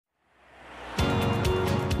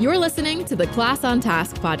You're listening to the Class on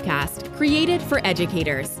Task podcast, created for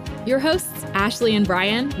educators. Your hosts, Ashley and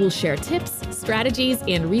Brian, will share tips, strategies,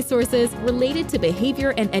 and resources related to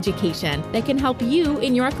behavior and education that can help you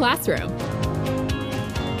in your classroom.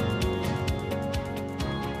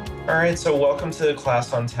 All right, so welcome to the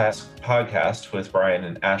Class on Task podcast with Brian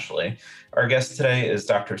and Ashley. Our guest today is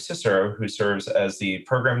Dr. Cicero, who serves as the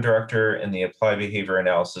program director in the Applied Behavior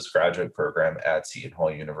Analysis graduate program at Seton Hall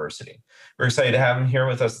University. We're excited to have him here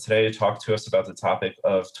with us today to talk to us about the topic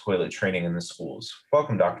of toilet training in the schools.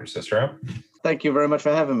 Welcome, Dr. Cicero. Thank you very much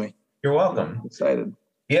for having me. You're welcome. I'm excited.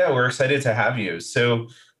 Yeah, we're excited to have you. So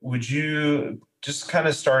would you just kind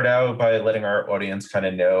of start out by letting our audience kind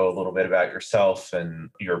of know a little bit about yourself and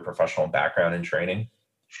your professional background in training?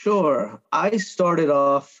 Sure. I started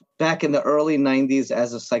off back in the early 90s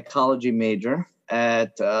as a psychology major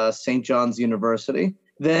at St. John's University.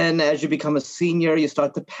 Then as you become a senior, you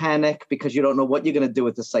start to panic because you don't know what you're going to do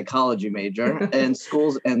with the psychology major and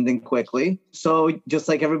school's ending quickly. So just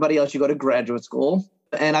like everybody else, you go to graduate school.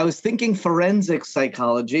 And I was thinking forensic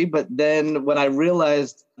psychology, but then when I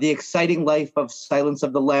realized the exciting life of Silence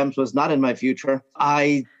of the Lambs was not in my future,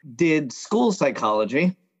 I did school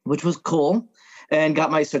psychology, which was cool, and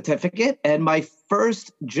got my certificate. And my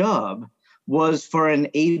first job was for an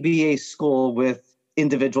ABA school with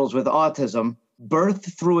individuals with autism,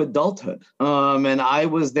 birth through adulthood. And I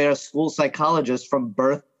was their school psychologist from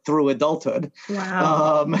birth through adulthood.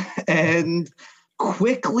 Wow. And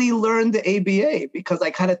quickly learned the ABA because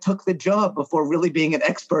I kind of took the job before really being an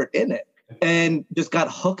expert in it, and just got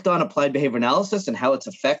hooked on applied behavior analysis and how it's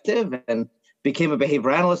effective, and became a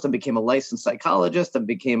behavior analyst and became a licensed psychologist and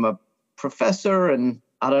became a professor. And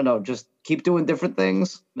I don't know, just keep doing different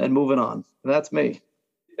things and moving on. That's me.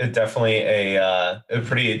 Definitely a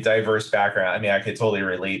pretty diverse background. I mean, I could totally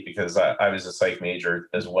relate because I was a psych major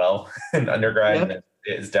as well in undergrad. Yep. And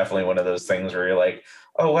it's definitely one of those things where you're like,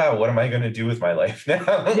 oh, wow, what am I going to do with my life now?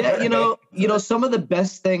 Yeah, you know, some of the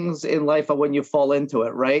best things in life are when you fall into it,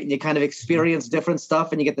 right? And you kind of experience different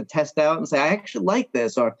stuff and you get to test out and say, I actually like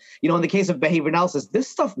this. Or, in the case of behavior analysis, this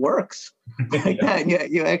stuff works like that. And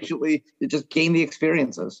you just gain the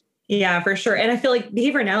experiences. Yeah, for sure. And I feel like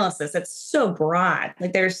behavior analysis, it's so broad.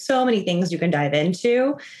 Like there's so many things you can dive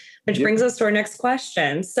into, which brings us to our next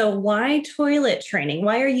question. So why toilet training?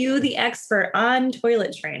 Why are you the expert on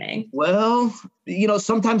toilet training? Well,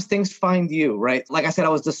 sometimes things find you, right? Like I said, I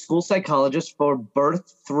was the school psychologist for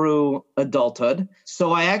birth through adulthood.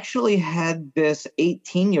 So I actually had this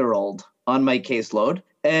 18-year-old on my caseload,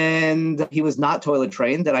 and he was not toilet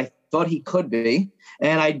trained, and I thought he could be.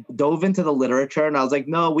 And I dove into the literature and I was like,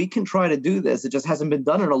 no, we can try to do this. It just hasn't been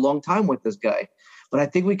done in a long time with this guy. But I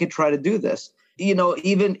think we could try to do this.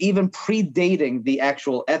 Even predating the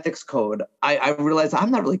actual ethics code, I realized I'm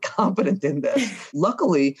not really competent in this.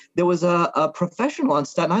 Luckily, there was a professional on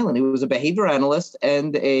Staten Island. He was a behavior analyst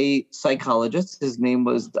and a psychologist. His name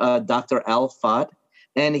was Dr. Al Fott.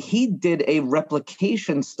 And he did a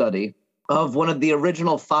replication study of one of the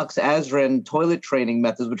original Fox-Azrin toilet training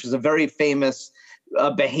methods, which is a very famous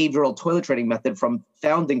behavioral toilet training method from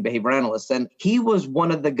founding behavior analysts. And he was one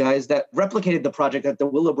of the guys that replicated the project at the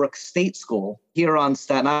Willowbrook State School here on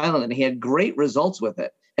Staten Island. And he had great results with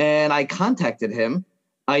it. And I contacted him.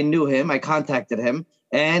 I knew him. I contacted him.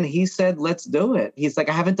 And he said, let's do it. He's like,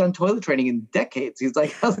 I haven't done toilet training in decades. He's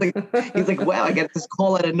like, wow, I get this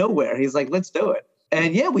call out of nowhere. He's like, let's do it.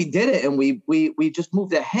 And yeah, we did it. And we just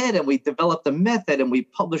moved ahead and we developed a method and we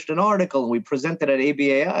published an article and we presented at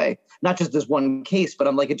ABAI, not just this one case, but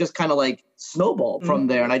I'm like, it just kind of like snowballed from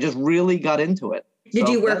there. And I just really got into it. Did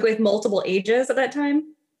you work with multiple ages at that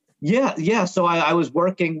time? Yeah. So I was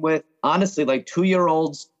working with, honestly, like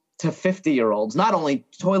 2-year-olds to 50-year-olds, not only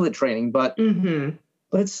toilet training, but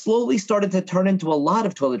it slowly started to turn into a lot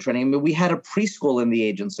of toilet training. I mean, we had a preschool in the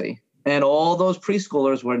agency. And all those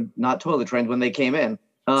preschoolers were not toilet trained when they came in.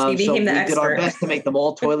 So we did our best to make them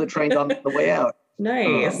all toilet trained on the way out.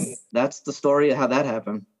 Nice. That's the story of how that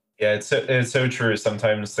happened. Yeah, it's so true.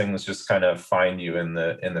 Sometimes things just kind of find you in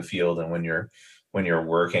the field and when you're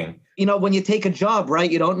working. When you take a job,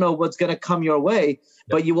 right, you don't know what's going to come your way,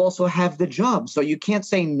 but you also have the job. So you can't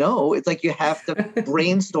say no. It's like you have to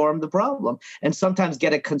brainstorm the problem and sometimes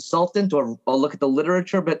get a consultant or look at the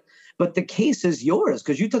literature. But the case is yours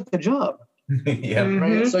because you took the job. Yeah.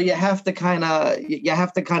 Right. So you have to kind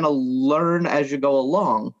of learn as you go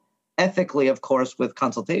along, ethically, of course, with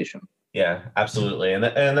consultation. Yeah, absolutely. And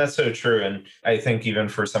that's so true. And I think even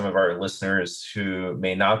for some of our listeners who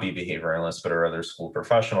may not be behavior analysts, but are other school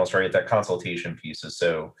professionals, right, that consultation piece is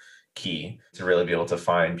so key to really be able to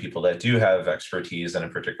find people that do have expertise in a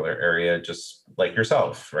particular area, just like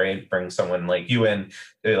yourself, right? Bring someone like you in,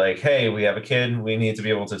 they're like, hey, we have a kid, we need to be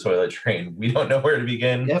able to toilet train. We don't know where to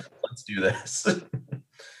begin. Yep. Let's do this.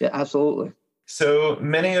 Yeah, absolutely. So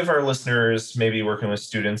many of our listeners may be working with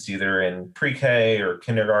students either in pre-K or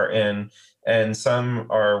kindergarten, and some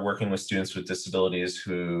are working with students with disabilities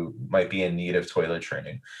who might be in need of toilet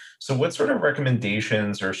training. So what sort of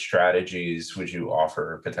recommendations or strategies would you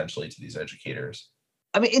offer potentially to these educators?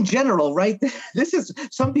 I mean, in general, right? This is,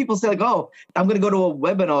 some people say like, oh, I'm going to go to a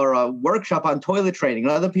webinar or a workshop on toilet training.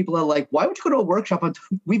 And other people are like, why would you go to a workshop on,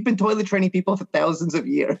 we've been toilet training people for thousands of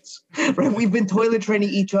years, right? We've been toilet training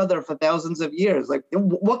each other for thousands of years. Like,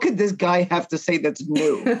 what could this guy have to say that's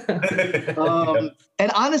new?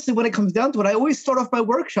 And honestly, when it comes down to it, I always start off my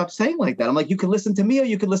workshop saying like that. I'm like, you can listen to me or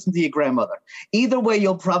you can listen to your grandmother. Either way,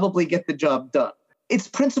 you'll probably get the job done. It's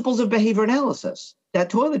principles of behavior analysis that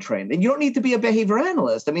toilet trained. And you don't need to be a behavior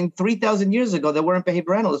analyst. I mean, 3,000 years ago, there weren't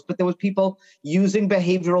behavior analysts, but there was people using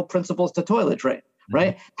behavioral principles to toilet train,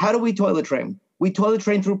 right? Mm-hmm. How do we toilet train? We toilet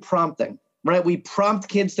train through prompting, right? We prompt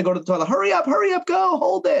kids to go to the toilet. Hurry up, go,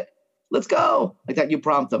 hold it. Let's go. Like that, you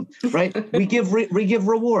prompt them, right? we give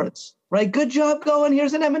rewards, right? Good job going.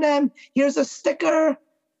 Here's an M&M. Here's a sticker.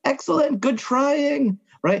 Excellent. Good trying,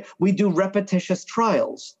 right? We do repetitious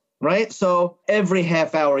trials. Right? So every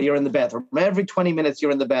half hour you're in the bathroom. Every 20 minutes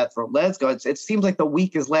you're in the bathroom. Let's go. It seems like the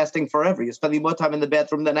week is lasting forever. You're spending more time in the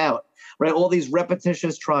bathroom than out. Right? All these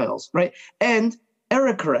repetitious trials. Right? And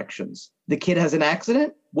error corrections. The kid has an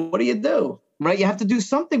accident. What do? Right? You have to do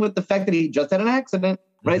something with the fact that he just had an accident.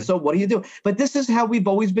 Right? Mm-hmm. So what do? But this is how we've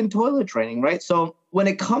always been toilet training. Right? So when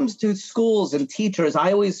it comes to schools and teachers,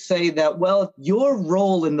 I always say that, well, your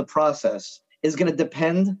role in the process is going to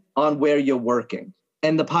depend on where you're working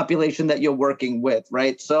and the population that you're working with,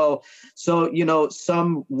 right? So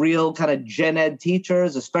some real kind of gen ed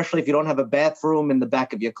teachers, especially if you don't have a bathroom in the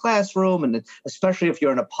back of your classroom, and especially if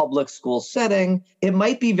you're in a public school setting, it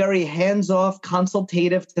might be very hands-off,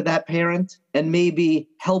 consultative to that parent, and maybe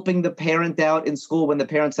helping the parent out in school when the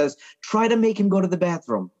parent says, try to make him go to the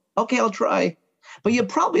bathroom. Okay, I'll try. But you're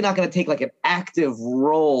probably not going to take like an active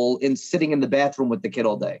role in sitting in the bathroom with the kid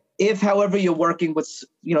all day. If, however, you're working with,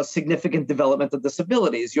 significant developmental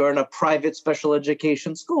disabilities, you're in a private special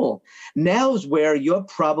education school, now's where you're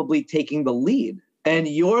probably taking the lead and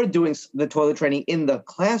you're doing the toilet training in the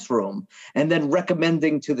classroom and then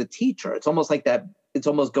recommending to the teacher. It's almost like that. It's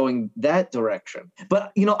almost going that direction.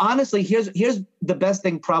 But, honestly, here's the best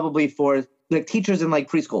thing probably for the teachers in like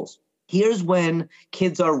preschools. Here's when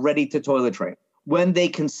kids are ready to toilet train. When they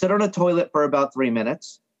can sit on a toilet for about 3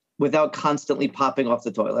 minutes without constantly popping off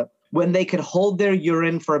the toilet, when they can hold their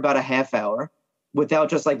urine for about a half hour without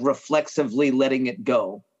just like reflexively letting it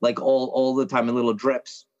go, like all the time in little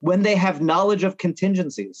drips, when they have knowledge of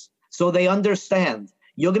contingencies, so they understand,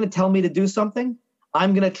 you're going to tell me to do something,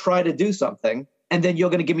 I'm going to try to do something, and then you're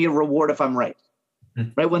going to give me a reward if I'm right,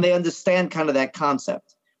 right? When they understand kind of that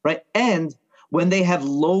concept, right? And when they have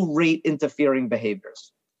low rate interfering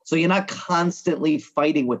behaviors. So you're not constantly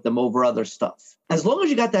fighting with them over other stuff. As long as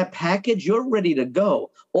you got that package, you're ready to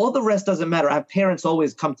go. All the rest doesn't matter. Our parents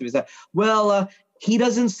always come to me and say, well, he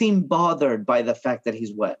doesn't seem bothered by the fact that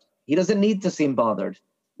he's wet. He doesn't need to seem bothered.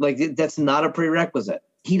 Like, that's not a prerequisite.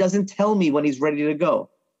 He doesn't tell me when he's ready to go.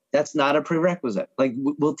 That's not a prerequisite. Like,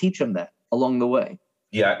 we'll teach him that along the way.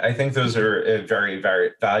 Yeah, I think those are very,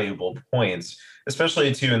 very valuable points,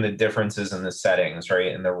 especially too in the differences in the settings,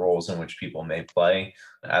 right? And the roles in which people may play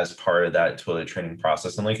as part of that toilet training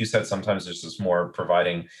process. And like you said, sometimes there's just more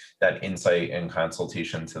providing that insight and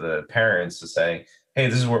consultation to the parents to say, hey,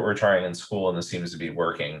 this is what we're trying in school and this seems to be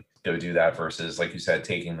working. Go do that versus, like you said,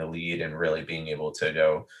 taking the lead and really being able to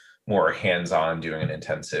go more hands-on doing an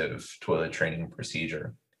intensive toilet training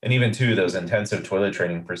procedure. And even too, those intensive toilet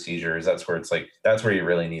training procedures, that's where it's like, that's where you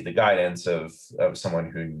really need the guidance of someone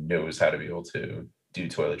who knows how to be able to do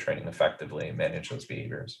toilet training effectively and manage those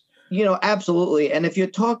behaviors. Absolutely. And if you're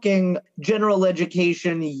talking general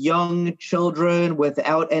education, young children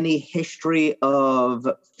without any history of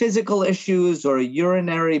physical issues or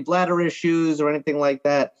urinary bladder issues or anything like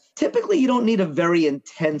that, typically you don't need a very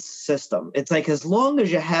intense system. It's like, as long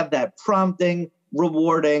as you have that prompting,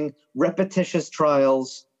 rewarding, repetitious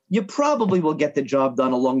trials, you probably will get the job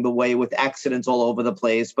done along the way with accidents all over the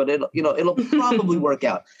place, but it'll probably work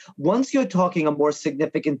out. Once you're talking a more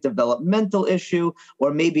significant developmental issue,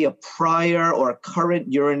 or maybe a prior or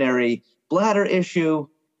current urinary bladder issue,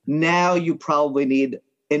 now you probably need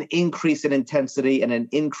an increase in intensity and an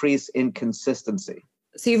increase in consistency.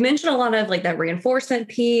 So you've mentioned a lot of like that reinforcement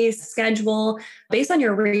piece, schedule. Based on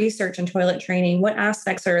your research and toilet training, what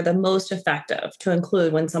aspects are the most effective to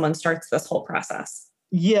include when someone starts this whole process?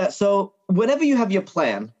 Yeah. So whenever you have your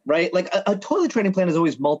plan, right? Like a toilet training plan is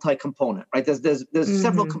always multi-component, right? There's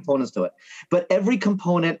several components to it, but every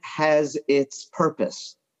component has its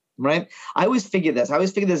purpose, right? I always figure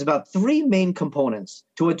there's about three main components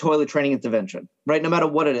to a toilet training intervention, right? No matter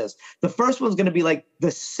what it is. The first one's going to be like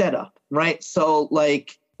the setup, right? So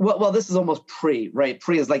like, well, this is almost pre, right?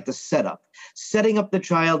 Pre is like the setup, setting up the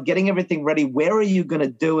child, getting everything ready. Where are you going to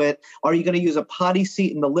do it? Are you going to use a potty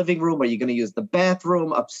seat in the living room? Are you going to use the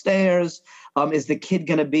bathroom upstairs? Is the kid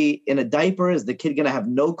going to be in a diaper? Is the kid going to have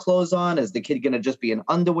no clothes on? Is the kid going to just be in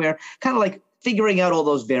underwear? Kind of like figuring out all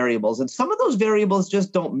those variables. And some of those variables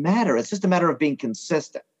just don't matter. It's just a matter of being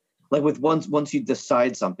consistent, like with once you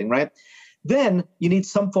decide something, right? Then you need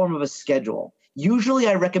some form of a schedule. Usually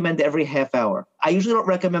I recommend every half hour. I usually don't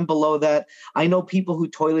recommend below that. I know people who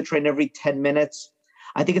toilet train every 10 minutes.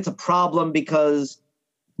 I think it's a problem because,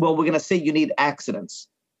 well, we're going to say you need accidents,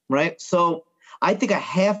 right? So I think a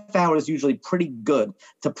half hour is usually pretty good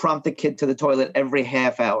to prompt the kid to the toilet every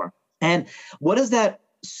half hour. And what does that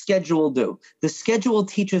schedule do? The schedule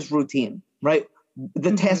teaches routine, right?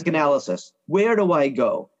 The task analysis. Where do I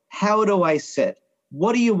go? How do I sit?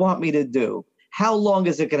 What do you want me to do? How long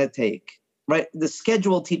is it going to take? Right? The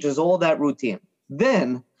schedule teaches all that routine.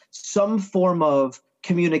 Then some form of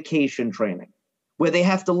communication training where they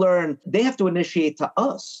have to learn, they have to initiate to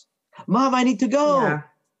us. Mom, I need to go. Yeah.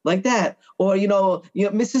 Like that. Or,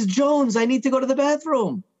 Mrs. Jones, I need to go to the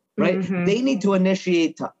bathroom. Right? They need to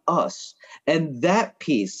initiate to us. And that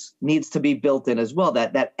piece needs to be built in as well,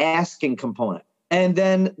 that asking component. And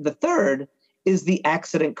then the third is the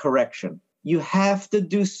accident correction. You have to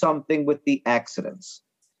do something with the accidents.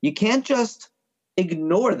 You can't just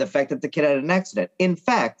ignore the fact that the kid had an accident. In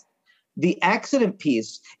fact, the accident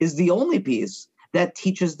piece is the only piece that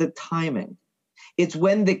teaches the timing. It's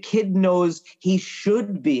when the kid knows he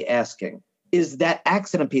should be asking is that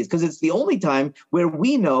accident piece, because it's the only time where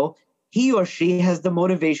we know he or she has the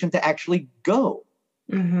motivation to actually go,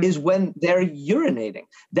 is when they're urinating.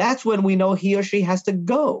 That's when we know he or she has to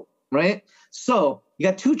go, right? So you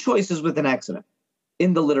got two choices with an accident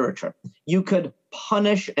in the literature. You could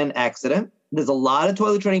punish an accident. There's a lot of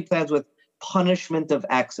toilet training plans with punishment of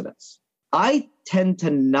accidents. I tend to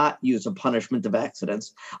not use a punishment of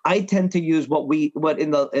accidents. I tend to use what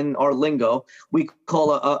in our lingo we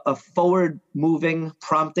call a forward moving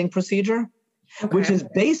prompting procedure, which is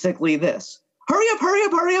basically this: hurry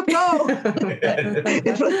up, go.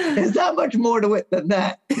 It's not much more to it than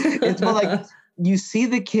that. It's more like you see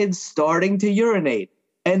the kids starting to urinate,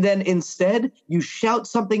 and then instead you shout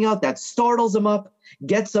something out that startles them up,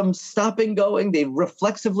 gets them stopping going. They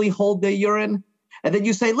reflexively hold their urine. And then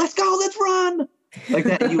you say, let's go, let's run. Like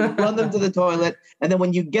that. You run them to the toilet. And then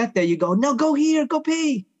when you get there, you go, no, go here, go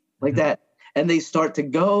pee. Like that. And they start to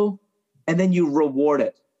go. And then you reward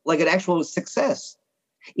it like an actual success.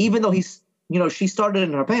 Even though she started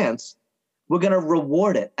in her pants, we're going to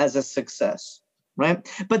reward it as a success. Right.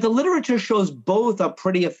 But the literature shows both are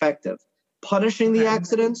pretty effective. Punishing the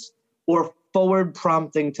accidents or forward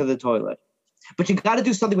prompting to the toilet. But you got to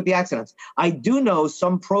do something with the accidents. I do know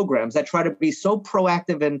some programs that try to be so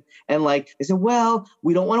proactive and like, they say, well,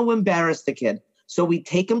 we don't want to embarrass the kid. So we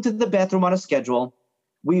take them to the bathroom on a schedule.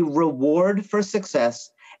 We reward for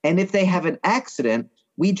success. And if they have an accident,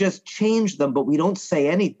 we just change them, but we don't say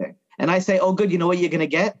anything. And I say, oh, good. You know what you're going to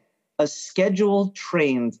get? A schedule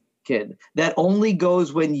trained kid that only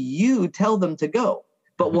goes when you tell them to go,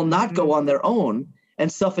 but will not go on their own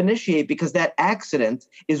and self-initiate, because that accident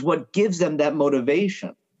is what gives them that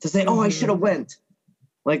motivation to say, oh, I should have went.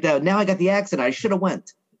 Like that. Now I got the accident. I should have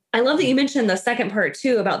went. I love that you mentioned the second part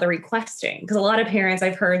too about the requesting, because a lot of parents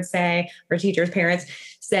I've heard say, or teachers, parents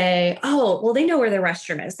say, oh, well, they know where the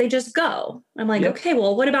restroom is. They just go. I'm like, okay,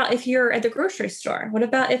 well, what about if you're at the grocery store? What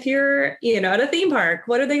about if you're, at a theme park?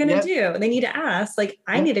 What are they going to do? They need to ask, like,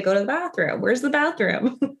 I need to go to the bathroom. Where's the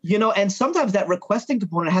bathroom? And sometimes that requesting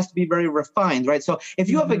component has to be very refined, right? So if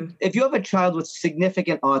you have a child with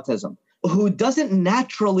significant autism who doesn't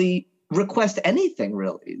naturally request anything,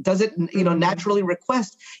 really doesn't naturally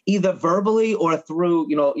request either verbally or through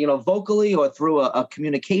vocally or through a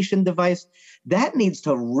communication device, that needs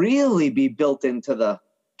to really be built into the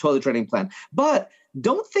toilet training plan. But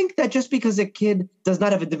don't think that just because a kid does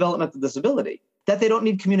not have a developmental disability that they don't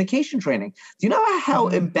need communication training. Do you know how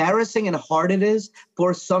embarrassing and hard it is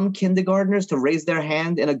for some kindergartners to raise their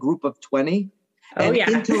hand in a group of 20 and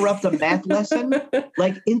interrupt a math lesson?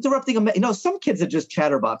 Like interrupting some kids are just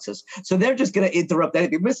chatterboxes. So they're just going to interrupt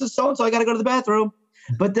anything. Mrs. So-and-so, I got to go to the bathroom.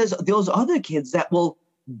 But there's those other kids that will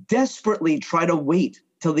desperately try to wait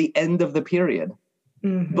till the end of the period,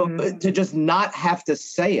 but to just not have to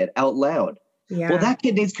say it out loud. Yeah. Well, that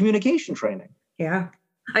kid needs communication training. Yeah.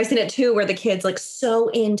 I've seen it too, where the kids like so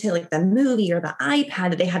into like the movie or the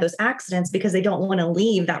iPad that they have those accidents because they don't want to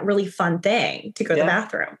leave that really fun thing to go to the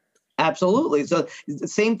bathroom. Absolutely. So the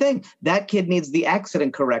same thing. That kid needs the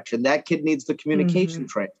accident correction. That kid needs the communication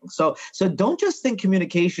training. So don't just think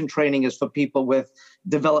communication training is for people with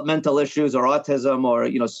developmental issues or autism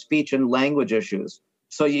or, speech and language issues.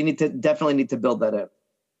 So you definitely need to build that in.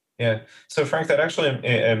 Yeah. So Frank, that actually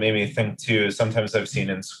made me think too. Sometimes I've seen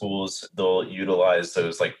in schools, they'll utilize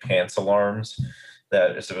those like pants alarms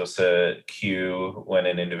that are supposed to cue when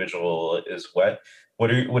an individual is wet.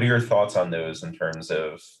 What are your thoughts on those in terms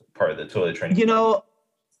of part of the toilet training?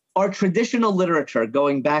 Our traditional literature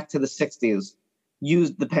going back to the 60s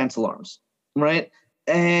used the pants alarms, right?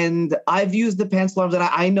 And I've used the pants alarms, and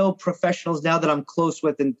I know professionals now that I'm close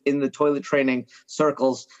with in the toilet training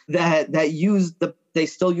circles that they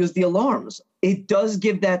still use the alarms. It does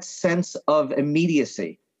give that sense of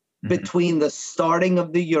immediacy between the starting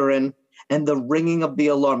of the urine and the ringing of the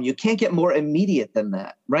alarm. You can't get more immediate than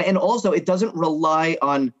that, right? And also, it doesn't rely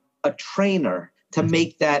on a trainer to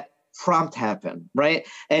make that prompt happen, right?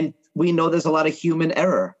 And we know there's a lot of human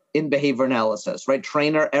error in behavior analysis, right?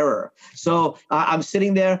 Trainer error. So I'm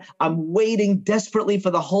sitting there, I'm waiting desperately for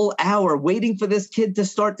the whole hour, waiting for this kid to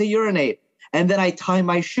start to urinate. And then I tie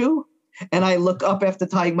my shoe and I look up after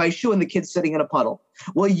tying my shoe and the kid's sitting in a puddle.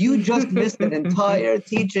 Well, you just missed an entire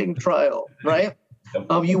teaching trial, right?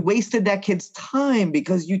 You wasted that kid's time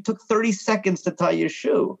because you took 30 seconds to tie your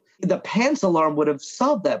shoe. The pants alarm would have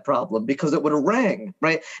solved that problem because it would have rang,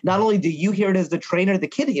 right? Not only do you hear it as the trainer, the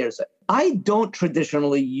kid hears it. I don't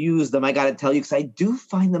traditionally use them, I got to tell you, because I do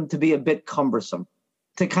find them to be a bit cumbersome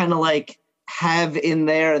to kind of like have in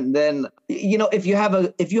there. And then, if you have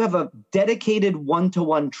a dedicated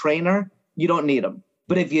one-to-one trainer, you don't need them.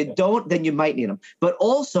 But if you don't, then you might need them. But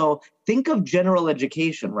also think of general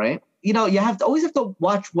education, right? You always have to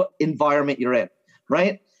watch what environment you're in,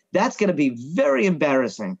 right? That's going to be very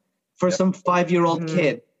embarrassing for some 5-year-old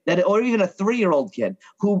kid or even a 3-year-old kid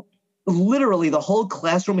who literally the whole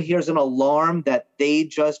classroom hears an alarm that they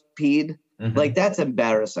just peed. Like, that's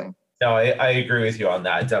embarrassing. No, I agree with you on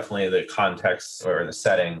that. Definitely the context or the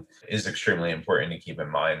setting is extremely important to keep in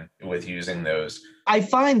mind with using those. I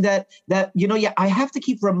find that I have to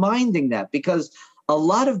keep reminding that because a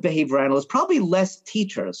lot of behavior analysts, probably less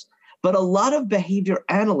teachers, but a lot of behavior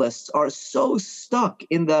analysts are so stuck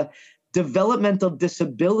in the developmental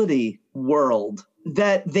disability world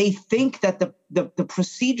that they think that the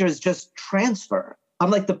procedures just transfer. I'm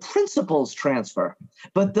like, the principles transfer,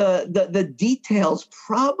 but the details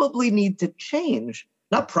probably need to change.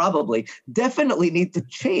 Not probably, definitely need to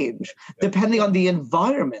change depending on the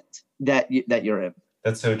environment that you're in.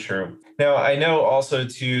 That's so true. Now, I know also,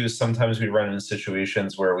 too, sometimes we run into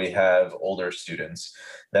situations where we have older students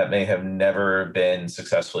that may have never been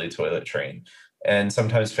successfully toilet trained. And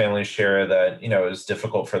sometimes families share that, it was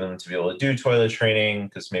difficult for them to be able to do toilet training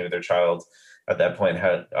because maybe their child at that point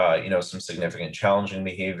had, some significant challenging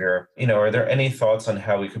behavior. Are there any thoughts on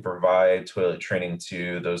how we could provide toilet training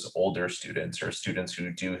to those older students or students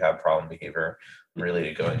who do have problem behavior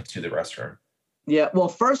related to going to the restroom? Yeah, well,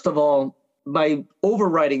 first of all, my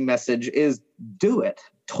overriding message is do it.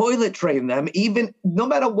 Toilet train them, even no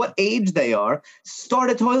matter what age they are. Start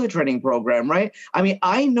a toilet training program, right? I mean,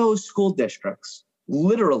 I know school districts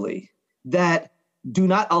literally that do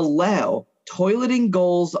not allow toileting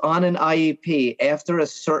goals on an IEP after a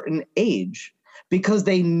certain age because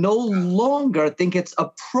they no longer think it's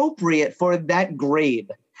appropriate for that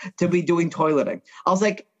grade to be doing toileting. I was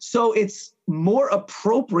like, so it's more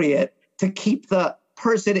appropriate to keep the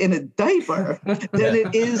person in a diaper than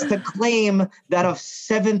it is to claim that a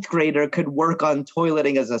 7th grader could work on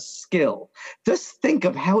toileting as a skill. Just think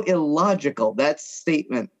of how illogical that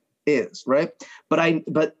statement is, right? But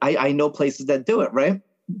I know places that do it, right?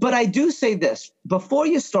 But I do say this, before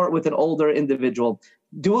you start with an older individual,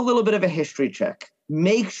 do a little bit of a history check.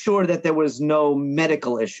 Make sure that there was no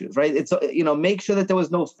medical issues, right? It's, make sure that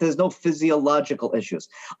there's no physiological issues.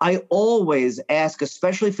 I always ask,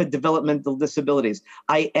 especially for developmental disabilities,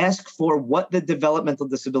 I ask for what the developmental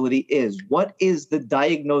disability is. What is the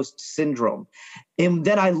diagnosed syndrome? And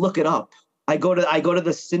then I look it up. I go to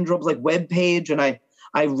the syndromes like webpage and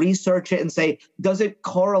I research it and say, does it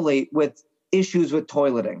correlate with issues with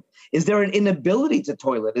toileting? Is there an inability to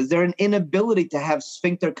toilet? Is there an inability to have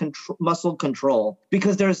sphincter muscle control?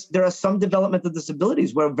 Because there are some developmental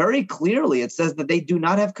disabilities where very clearly it says that they do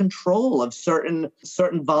not have control of certain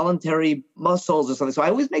voluntary muscles or something. So I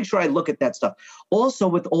always make sure I look at that stuff. Also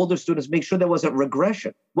with older students, make sure there wasn't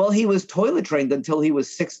regression. Well, he was toilet trained until he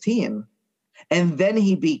was 16, and then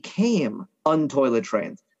he became untoilet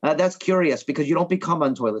trained. That's curious because you don't become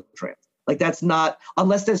untoilet trained. Like that's not,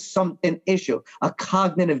 unless there's an issue, a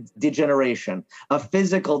cognitive degeneration, a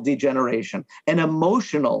physical degeneration, an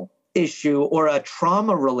emotional issue, or a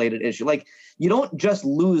trauma-related issue. Like you don't just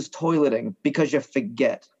lose toileting because you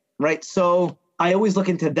forget, right? So I always look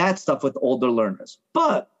into that stuff with older learners.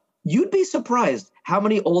 But you'd be surprised how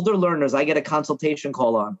many older learners I get a consultation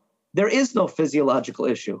call on. There is no physiological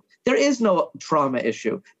issue. There is no trauma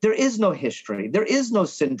issue. There is no history. There is no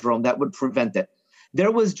syndrome that would prevent it.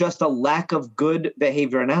 There was just a lack of good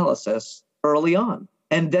behavior analysis early on.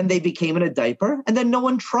 And then they became in a diaper, and then no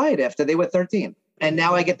one tried after they were 13. And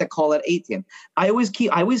now I get the call at 18. I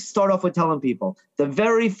always start off with telling people the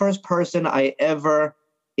very first person I ever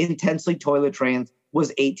intensely toilet trained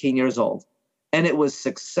was 18 years old. And it was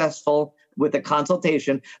successful with a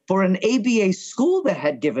consultation for an ABA school that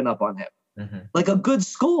had given up on him. Mm-hmm. Like a good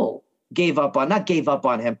school not gave up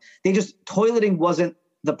on him. They just, toileting wasn't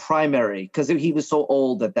the primary because he was so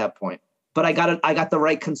old at that point. But I got the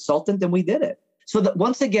right consultant and we did it. So that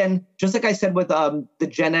once again, just like I said with the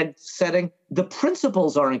gen ed setting, the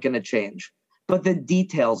principles aren't going to change, but the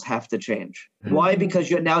details have to change. Mm-hmm. Why? Because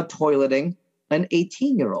you're now toileting an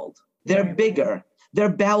 18-year-old. They're bigger. Their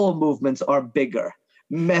bowel movements are bigger,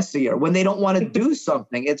 messier. When they don't want to do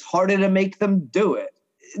something, it's harder to make them do it.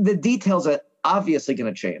 The details are obviously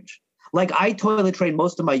going to change. Like I toilet train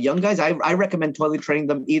most of my young guys. I recommend toilet training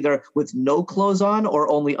them either with no clothes on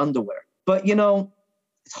or only underwear. But,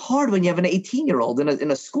 it's hard when you have an 18-year-old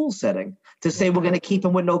in a school setting to say we're going to keep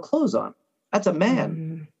him with no clothes on. That's a man.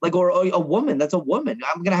 Mm-hmm. Like, or a woman. That's a woman.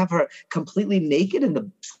 I'm going to have her completely naked in the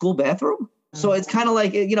school bathroom. Mm-hmm. So it's kind of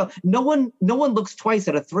like, no one looks twice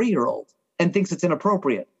at a 3-year-old and thinks it's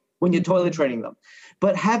inappropriate when you're toilet training them.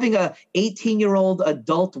 But having a 18-year-old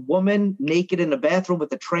adult woman naked in a bathroom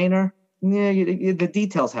with a trainer, the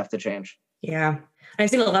details have to change. Yeah. I've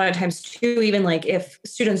seen a lot of times too, even like if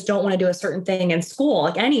students don't want to do a certain thing in school,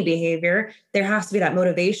 like any behavior, there has to be that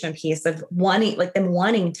motivation piece of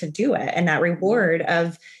wanting to do it. And that reward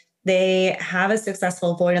of they have a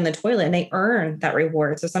successful void on the toilet and they earn that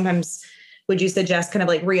reward. So sometimes would you suggest kind of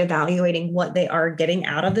like reevaluating what they are getting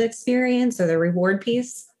out of the experience or the reward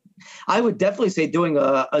piece? I would definitely say doing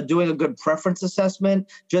a good preference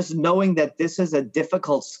assessment, just knowing that this is a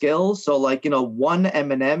difficult skill. So like, one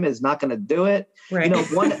M&M is not going to do it. Right.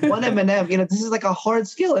 One M&M, this is like a hard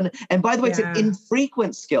skill. And by the way, it's an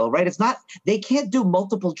infrequent skill, right? It's not, they can't do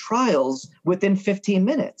multiple trials within 15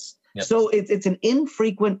 minutes. Yep. So it's an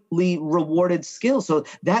infrequently rewarded skill. So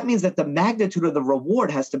that means that the magnitude of the reward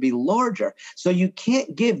has to be larger. So you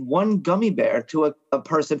can't give one gummy bear to a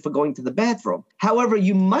person for going to the bathroom. However,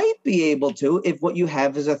 you might be able to if what you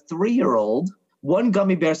have is a 3-year-old. One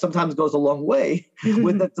gummy bear sometimes goes a long way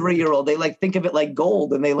with a 3-year-old. They think of it like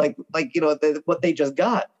gold and they what they just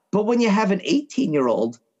got. But when you have an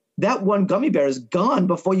 18-year-old, that one gummy bear is gone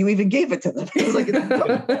before you even gave it to them.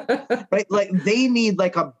 Right? Like they need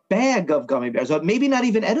like a bag of gummy bears, or maybe not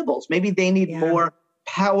even edibles. Maybe they need more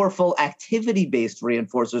powerful activity-based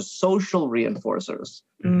reinforcers, social reinforcers.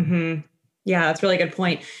 Mm-hmm. Yeah, that's a really good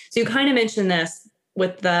point. So you kind of mentioned this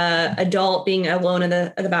with the adult being alone in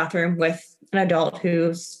the bathroom with an adult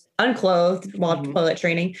who's unclothed while toilet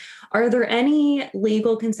training. Are there any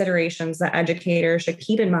legal considerations that educators should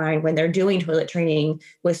keep in mind when they're doing toilet training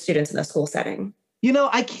with students in a school setting?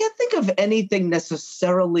 I can't think of anything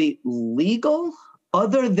necessarily legal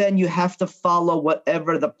other than you have to follow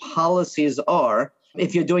whatever the policies are.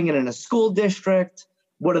 If you're doing it in a school district,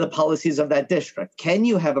 what are the policies of that district? Can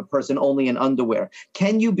you have a person only in underwear?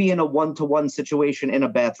 Can you be in a one-to-one situation in a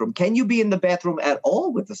bathroom? Can you be in the bathroom at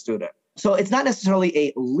all with the student? So it's not necessarily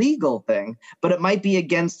a legal thing, but it might be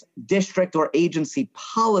against district or agency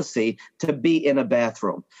policy to be in a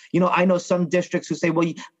bathroom. I know some districts who say,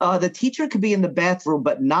 well, the teacher could be in the bathroom,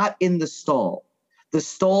 but not in the stall. The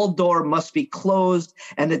stall door must be closed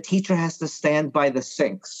and the teacher has to stand by the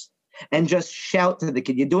sinks and just shout to the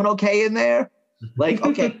kid, you doing okay in there? Like,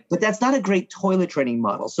 okay, but that's not a great toilet training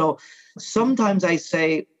model. So sometimes I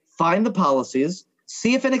say, find the policies,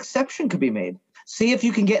 see if an exception could be made. See if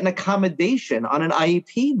you can get an accommodation on an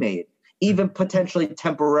IEP made, even potentially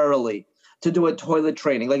temporarily to do a toilet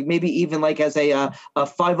training, like maybe even like as a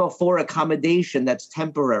 504 accommodation that's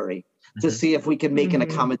temporary. to Mhm. see if we can make an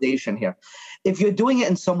accommodation here. If you're doing it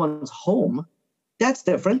in someone's home, that's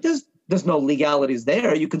different. There's no legalities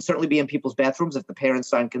there. You can certainly be in people's bathrooms if the parents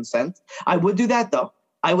sign consent. I would do that, though.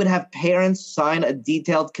 I would have parents sign a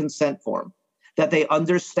detailed consent form that they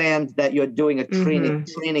understand that you're doing a training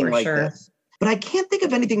for like sure. this. But I can't think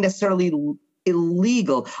of anything necessarily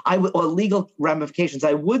illegal or legal ramifications.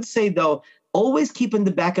 I would say, though, always keep in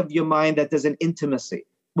the back of your mind that there's an intimacy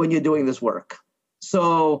when you're doing this work.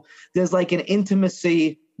 So there's like an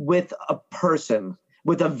intimacy with a person,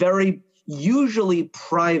 with a very usually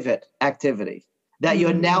private activity that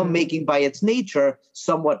you're now making by its nature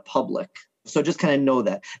somewhat public. So just kind of know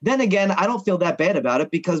that. Then again, I don't feel that bad about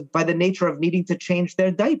it because by the nature of needing to change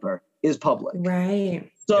their diaper is public. Right.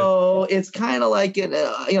 So it's kind of like,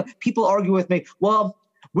 people argue with me, well,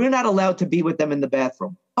 we're not allowed to be with them in the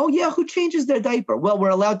bathroom. Oh, yeah, who changes their diaper? Well, we're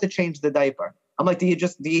allowed to change the diaper. I'm like, do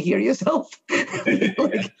you hear yourself? Like it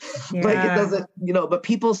doesn't, but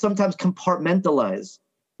people sometimes compartmentalize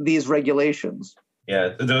these regulations.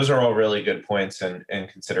 Yeah, those are all really good points and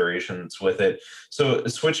considerations with it. So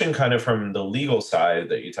switching kind of from the legal side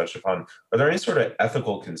that you touched upon, are there any sort of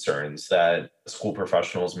ethical concerns that school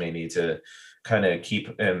professionals may need to kind of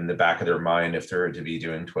keep in the back of their mind if they're to be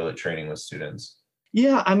doing toilet training with students?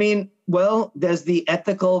 Yeah, I mean, well, there's the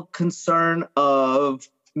ethical concern of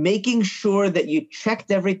making sure that you checked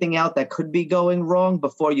everything out that could be going wrong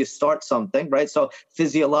before you start something, right? So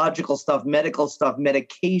physiological stuff, medical stuff,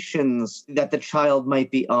 medications that the child might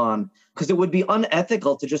be on, because it would be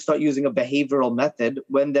unethical to just start using a behavioral method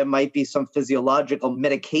when there might be some physiological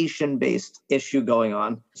medication-based issue going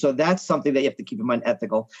on. So that's something that you have to keep in mind,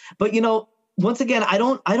 ethical. But, once again, I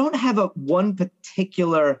don't have one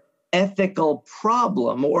particular ethical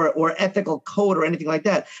problem or ethical code or anything like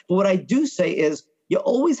that. But what I do say is, you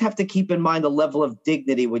always have to keep in mind a level of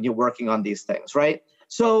dignity when you're working on these things, right?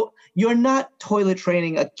 So you're not toilet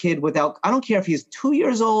training a kid I don't care if he's 2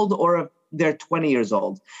 years old or if they're 20 years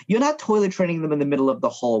old. You're not toilet training them in the middle of the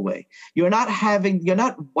hallway. You're not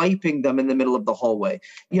wiping them in the middle of the hallway.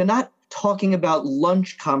 You're not talking about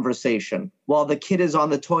lunch conversation while the kid is on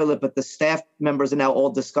the toilet, but the staff members are now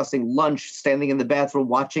all discussing lunch, standing in the bathroom,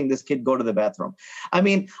 watching this kid go to the bathroom. I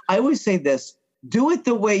mean, I always say this, do it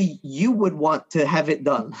the way you would want to have it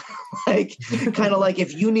done. Like, kind of like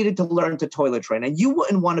if you needed to learn to toilet train and you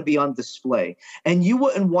wouldn't want to be on display and you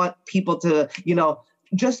wouldn't want people to,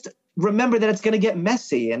 just remember that it's going to get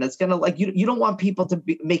messy and it's going to you don't want people to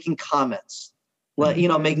be making comments. I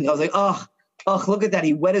was like, oh, look at that.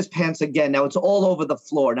 He wet his pants again. Now it's all over the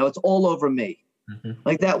floor. Now it's all over me.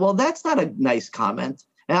 Like that. Well, that's not a nice comment.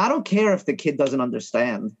 And I don't care if the kid doesn't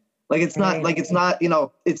understand. It's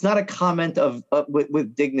not a comment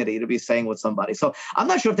with dignity to be saying with somebody. So I'm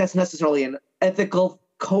not sure if that's necessarily an ethical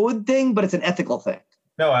code thing, but it's an ethical thing.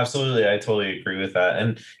 No, absolutely. I totally agree with that.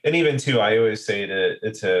 And even too, I always say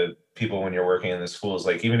to people when you're working in the schools,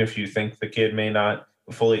 like, even if you think the kid may not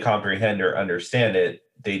fully comprehend or understand it,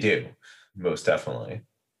 they do, most definitely.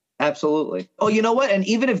 Absolutely. Oh, you know what? And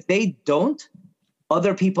even if they don't,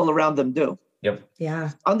 other people around them do. Yep.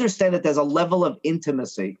 Yeah. Understand that there's a level of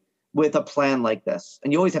intimacy with a plan like this.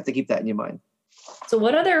 And you always have to keep that in your mind. So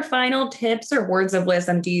what other final tips or words of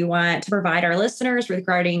wisdom do you want to provide our listeners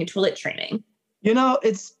regarding toilet training?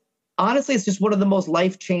 It's just one of the most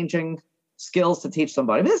life-changing skills to teach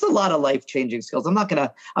somebody. I mean, there's a lot of life-changing skills. I'm not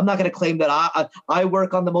gonna claim that I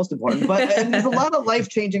work on the most important, but there's a lot of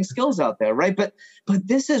life-changing skills out there, right? But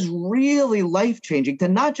this is really life-changing to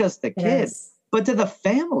not just the kid, but to the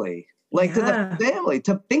family. To the family,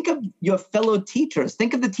 to think of your fellow teachers,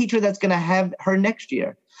 think of the teacher that's going to have her next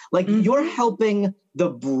year. You're helping the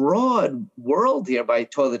broad world here by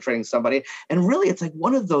toilet training somebody. And really, it's like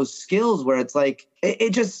one of those skills where it's like, it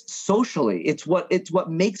just socially, it's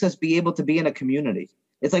what makes us be able to be in a community.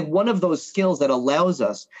 It's like one of those skills that allows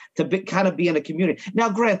us to be in a community. Now,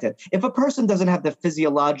 granted, if a person doesn't have the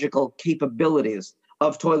physiological capabilities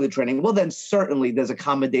of toilet training, well, then certainly there's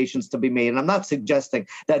accommodations to be made. And I'm not suggesting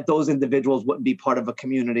that those individuals wouldn't be part of a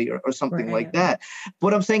community or something like that.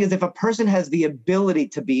 What I'm saying is if a person has the ability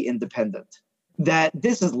to be independent, that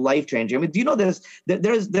this is life-changing. I mean, do you know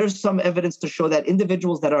there's some evidence to show that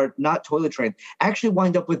individuals that are not toilet trained actually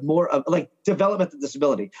wind up with more of developmental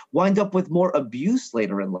disability, wind up with more abuse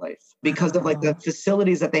later in life because of the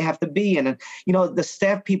facilities that they have to be in. And, the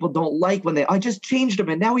staff people don't like when I just changed him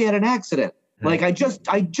and now he had an accident. I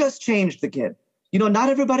just changed the kid. Not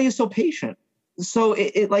everybody is so patient. So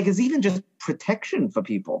it is even just protection for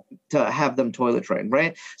people to have them toilet trained,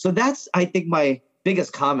 right? So that's, I think, my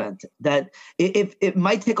biggest comment, that it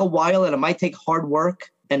might take a while and it might take hard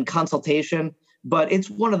work and consultation, but it's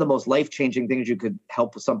one of the most life-changing things you could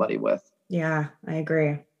help somebody with. Yeah, I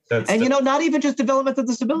agree. And, not even just developmental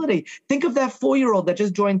disability. Think of that 4-year-old that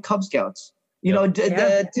just joined Cub Scouts.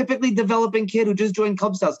 The typically developing kid who just joined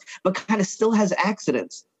Cub Scouts, but kind of still has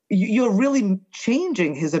accidents. You're really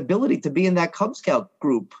changing his ability to be in that Cub Scout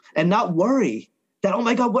group and not worry that, oh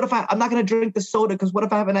my God, what if I'm not going to drink the soda because what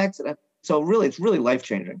if I have an accident? So really, it's really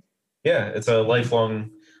life-changing. Yeah, it's a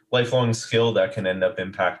lifelong skill that can end up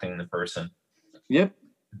impacting the person. Yep.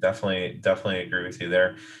 Definitely agree with you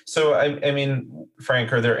there. So, I mean,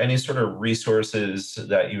 Frank, are there any sort of resources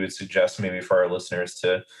that you would suggest maybe for our listeners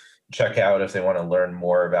to check out if they want to learn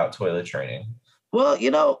more about toilet training? Well,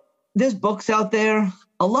 there's books out there.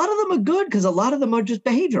 A lot of them are good because a lot of them are just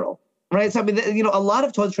behavioral, right? So, I mean, a lot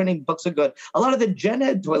of toilet training books are good. A lot of the gen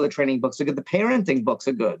ed toilet training books are good. The parenting books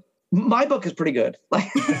are good. My book is pretty good. I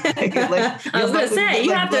was going to say,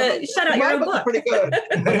 you have to shut out your own book. Pretty good.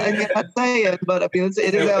 I can't say it, but I mean,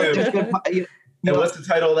 it is out. Just good. And what's the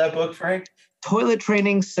title of that book, Frank? Toilet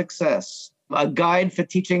Training Success, a guide for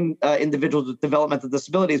teaching individuals with developmental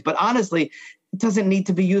disabilities. But honestly, it doesn't need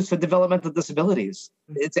to be used for developmental disabilities.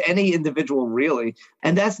 It's any individual, really.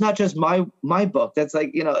 And that's not just my book. That's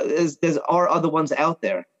like, there's are other ones out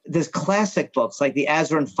there. There's classic books like the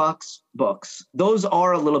Azar and Fox books. Those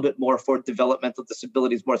are a little bit more for developmental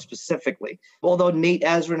disabilities more specifically. Although Nate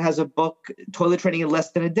Azrin has a book, Toilet Training in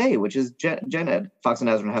Less Than a Day, which is gen ed. Fox and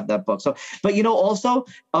Azrin have that book. So, but also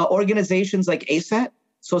organizations like ASAT,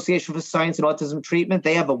 Association for Science and Autism Treatment,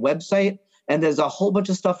 they have a website. And there's a whole bunch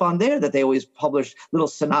of stuff on there that they always publish little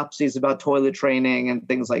synopses about toilet training and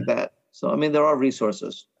things like that. So, I mean, there are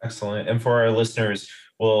resources. Excellent. And for our listeners,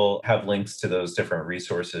 we'll have links to those different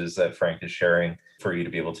resources that Frank is sharing for you to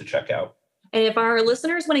be able to check out. And if our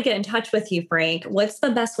listeners want to get in touch with you, Frank, what's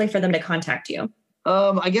the best way for them to contact you?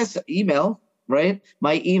 I guess email, right?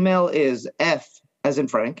 My email is F as in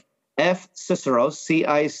Frank, F Cicero,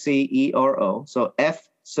 Cicero. So F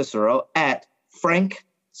Cicero at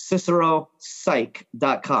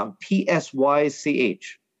FrankCiceroPsych.com, PSYCH,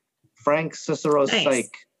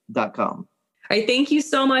 FrankCiceroPsych.com. All right, thank you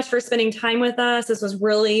so much for spending time with us. This was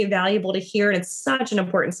really valuable to hear, and it's such an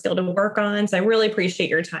important skill to work on. So I really appreciate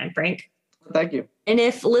your time, Frank. Thank you. And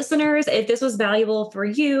if this was valuable for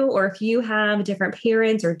you, or if you have different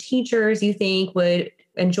parents or teachers you think would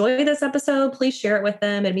enjoy this episode, please share it with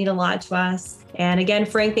them. It'd mean a lot to us. And again,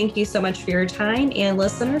 Frank, thank you so much for your time. And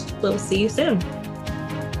listeners, we'll see you soon.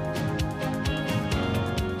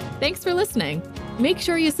 Thanks for listening. Make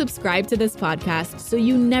sure you subscribe to this podcast so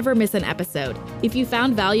you never miss an episode. If you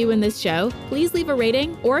found value in this show, please leave a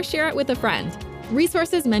rating or share it with a friend.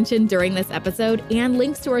 Resources mentioned during this episode and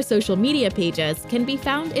links to our social media pages can be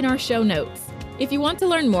found in our show notes. If you want to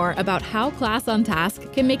learn more about how Class on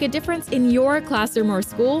Task can make a difference in your classroom or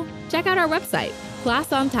school, check out our website,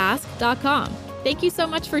 classontask.com. Thank you so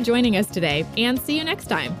much for joining us today, and see you next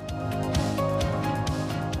time.